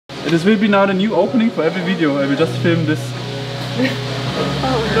This will be now the new opening for every video. I will just film this.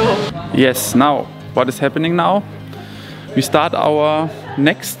 Oh no. Yes, now what is happening now? We start our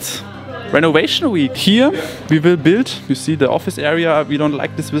next renovation week. Here we will build. You see the office area. We don't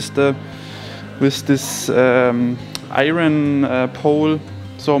like this with this iron pole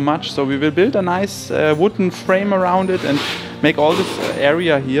so much. So we will build a nice wooden frame around it and make all this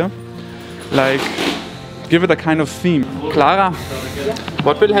area here, like give it a kind of theme. Clara,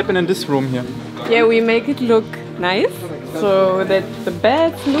 what will happen in this room here? Yeah, we make it look nice, so that the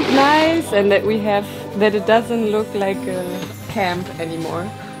beds look nice and that it doesn't look like a camp anymore.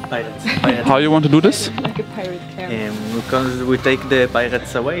 Pirates. How you want to do this? Like a pirate camp. Because we take the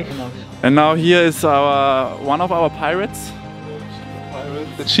pirates away. And now here is one of our pirates,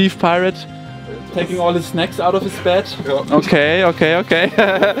 the chief pirate, taking all his snacks out of his bed. Yeah. Okay.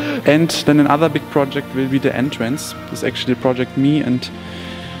 And then another big project will be the entrance. This is actually a project me and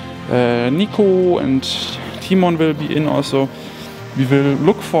Nico and Timon will be in also. We will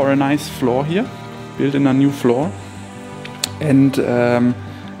look for a nice floor here, build in a new floor, and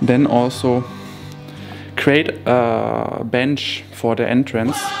then also create a bench for the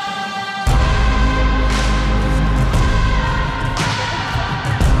entrance.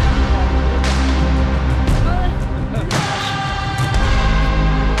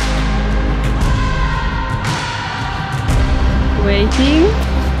 Waiting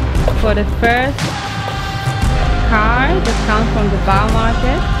for the first car that comes from the bar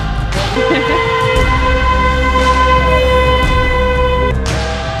market.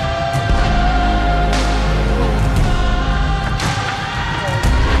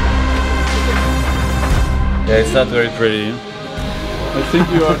 Yeah, it's not very pretty. I think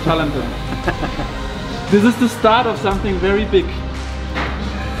you are talented. This is the start of something very big.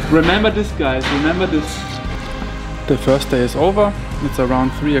 Remember this, guys, remember this. The first day is over, it's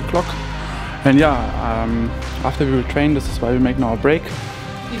around 3 o'clock. And yeah, after we will train, this is why we make now a break.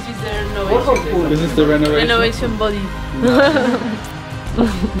 This is the renovation. This is the Renovation body.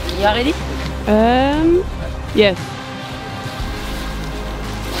 You are ready? Yes.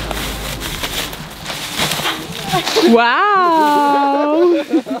 Wow!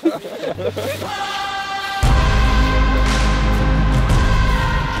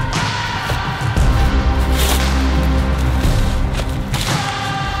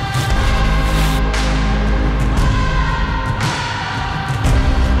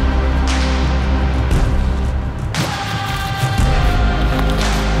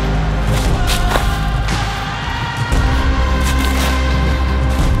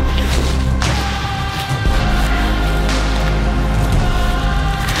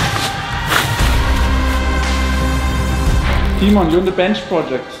 Timon, you're in the bench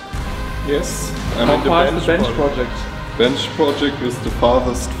project. Yes, How far is the bench project? Bench project is the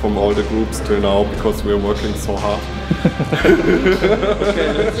farthest from all the groups till now because we are working so hard.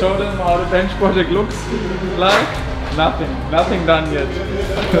 Okay, let's show them how the bench project looks like. Nothing done yet.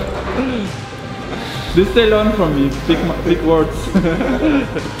 This they learn from me, big words.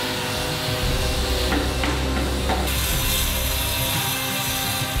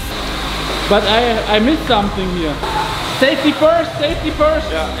 But I missed something here. Safety first, safety first!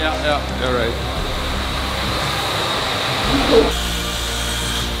 Yeah, you're right.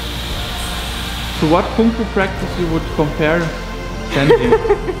 To what Kung Fu practice you would compare standing?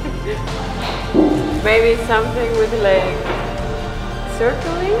 Maybe something with like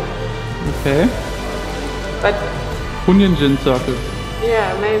circling? Okay. But Hunyan-Jin circle.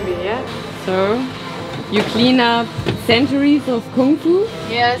 yeah, maybe, yeah. So, you clean up centuries of Kung Fu?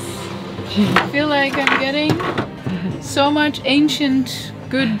 Yes. I feel like I'm getting so much ancient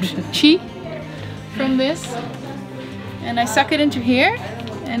good chi from this. And I suck it into here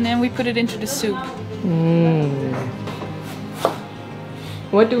and then we put it into the soup.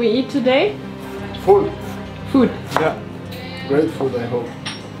 What do we eat today? Food. Food. Yeah. Great food, I hope.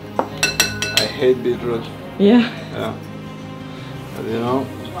 I hate beetroot. Yeah. Yeah. But you know,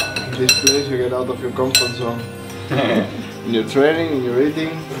 this place you get out of your comfort zone. In your training, in your eating,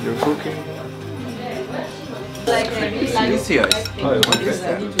 in your cooking.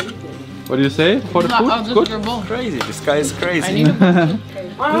 What do you say for the food? Good? Crazy, this guy is crazy.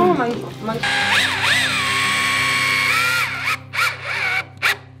 Oh my.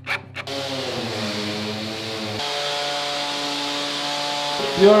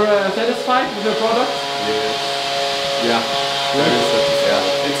 You're satisfied with your product? Yes. Yeah. Very satisfied.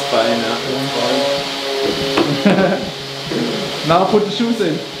 It's fine, yeah. It's fine. Now put the shoes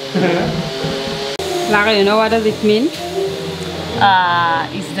in. Lara, you know what does it mean?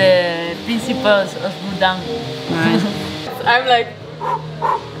 It's the principles of Buddha. I'm like...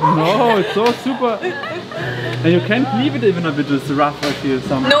 No, it's so super. And you can't leave it even a bit. It's rough. I feel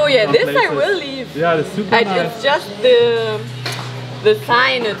some. No, yeah, some this places. I will leave. Yeah, it's super nice. It's just the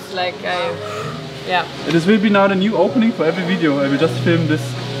sign. It's like yeah. This will be now the new opening for every video. I will just film this.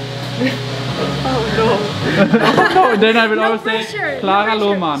 Oh no. No, then I will always say pressure, Clara no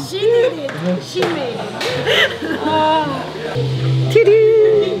pressure. Lohmann. She did it. She made it.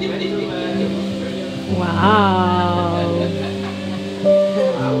 Wow.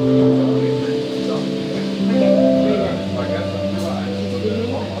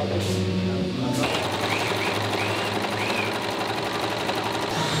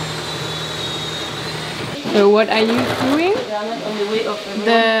 So what are you doing?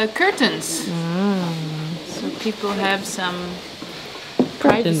 The curtains. So people have some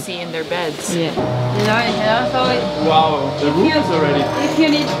privacy in their beds. Yeah. Wow, the roof is already. If you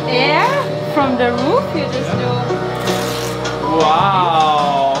need air from the roof, you just do.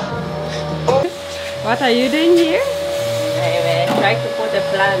 Wow. What are you doing here? I try to put a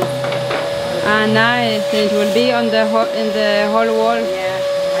plant. Ah, nice. It will be on the in the whole wall. Yeah,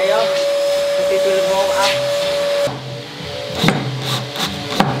 I hope that it will go up.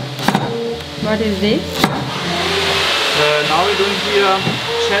 What is this? Now we're doing here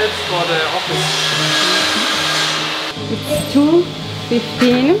shelves for the office. It's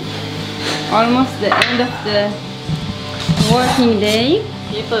 2:15. Almost the end of the working day.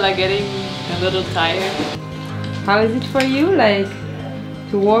 People are getting a little tired. How is it for you? Like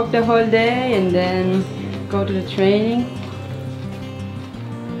to work the whole day and then go to the training?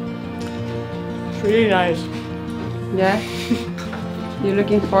 It's really nice. Yeah. You're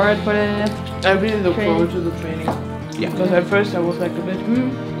looking forward for the I really look training? forward to the training. Yeah. Because at first I was like a bit,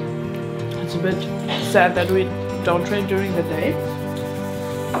 it's a bit sad that we don't train during the day.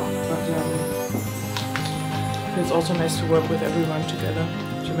 But it's also nice to work with everyone together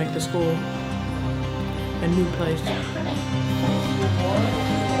to make the school a new place.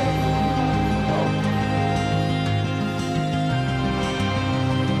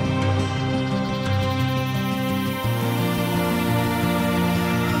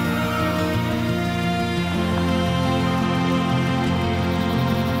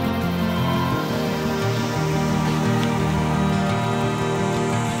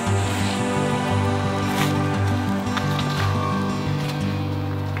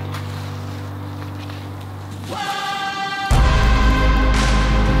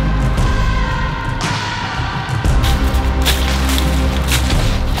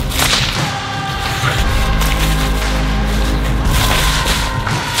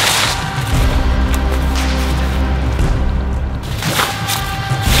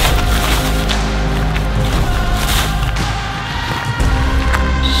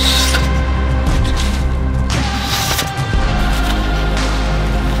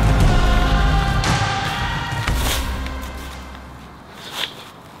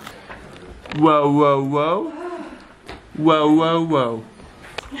 Whoa, whoa, whoa. Whoa, whoa, whoa.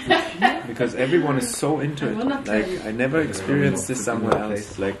 Because everyone is so into it. Like, I never experienced this somewhere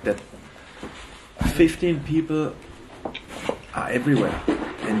else. Like that 15 people are everywhere.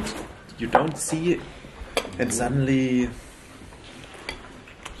 And you don't see it. And suddenly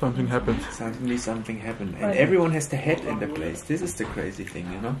Something happened. something happened. And everyone has the head in the place. This is the crazy thing,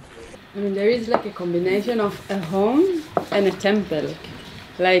 you know? I mean, there is like a combination of a home and a temple.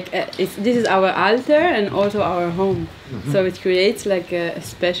 Like this is our altar and also our home. So it creates like a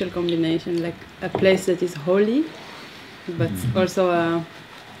special combination, like a place that is holy, but also a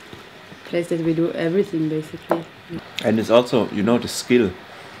place that we do everything basically. And it's also, you know, the skill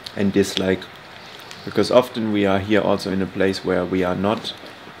and this, like, because often we are here also in a place where we are not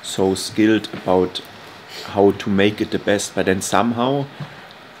so skilled about how to make it the best, but then somehow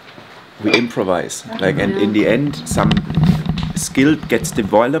we improvise. Like, and in the end, some skill gets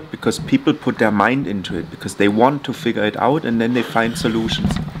developed because people put their mind into it, because they want to figure it out and then they find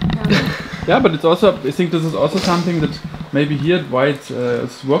solutions. Yeah, but it's also, I think this is also something that maybe here why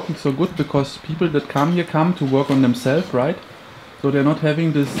it's working so good, because people that come here come to work on themselves, right? So they're not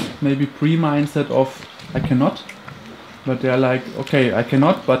having this maybe pre-mindset of I cannot, but they're like, okay, I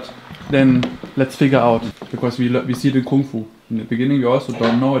cannot, but then let's figure out, because we see the Kung Fu. In the beginning we also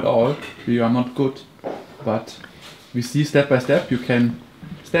don't know it all, we are not good, but we see step by step, you can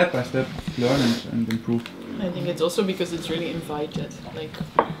step by step learn and improve. I think it's also because it's really invited. Like,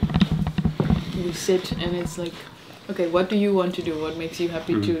 we sit and it's like, okay, what do you want to do? What makes you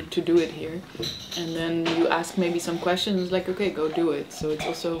happy to do it here? And then you ask maybe some questions, like, okay, go do it. So it's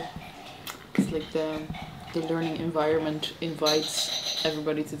also, it's like the learning environment invites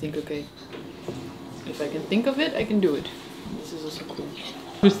everybody to think, okay, if I can think of it, I can do it. This is also cool.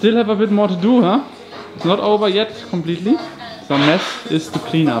 We still have a bit more to do, huh? It's not over yet completely. The mess is to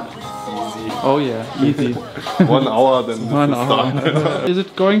clean up. Easy. Oh yeah, easy. 1 hour then. 1 hour. Is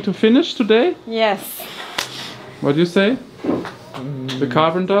it going to finish today? Yes. What do you say? The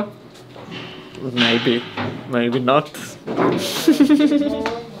carpenter? Maybe. Maybe not.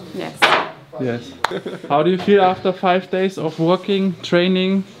 Yes. Yes. How do you feel after 5 days of working,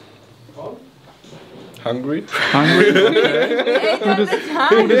 training? Hungry? Hungry? Okay.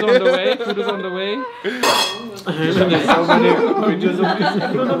 Food is on the way. Food is on the way.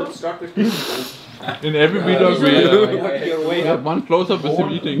 In every vlog we have one close-up with him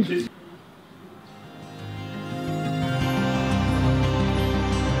eating.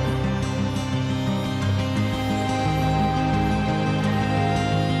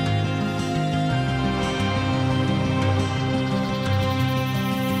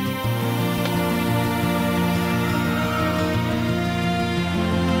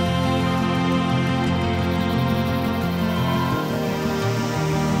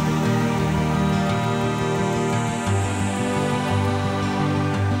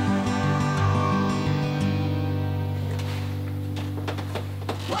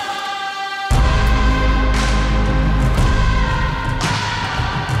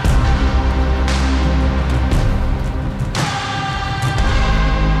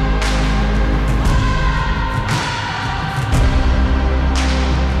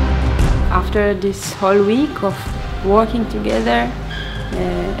 After this whole week of working together,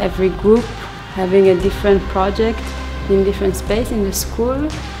 every group having a different project in different space in the school,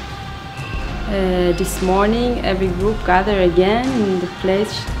 this morning every group gathered again in the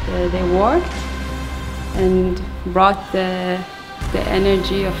place they worked and brought the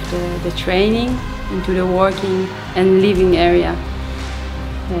energy of the training into the working and living area.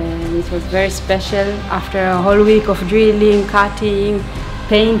 And it was very special after a whole week of drilling, cutting,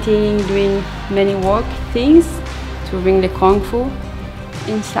 painting, doing many work things to bring the Kung Fu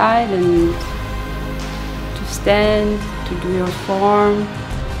inside and to stand, to do your form,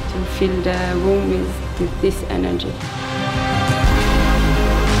 to fill the room with this energy.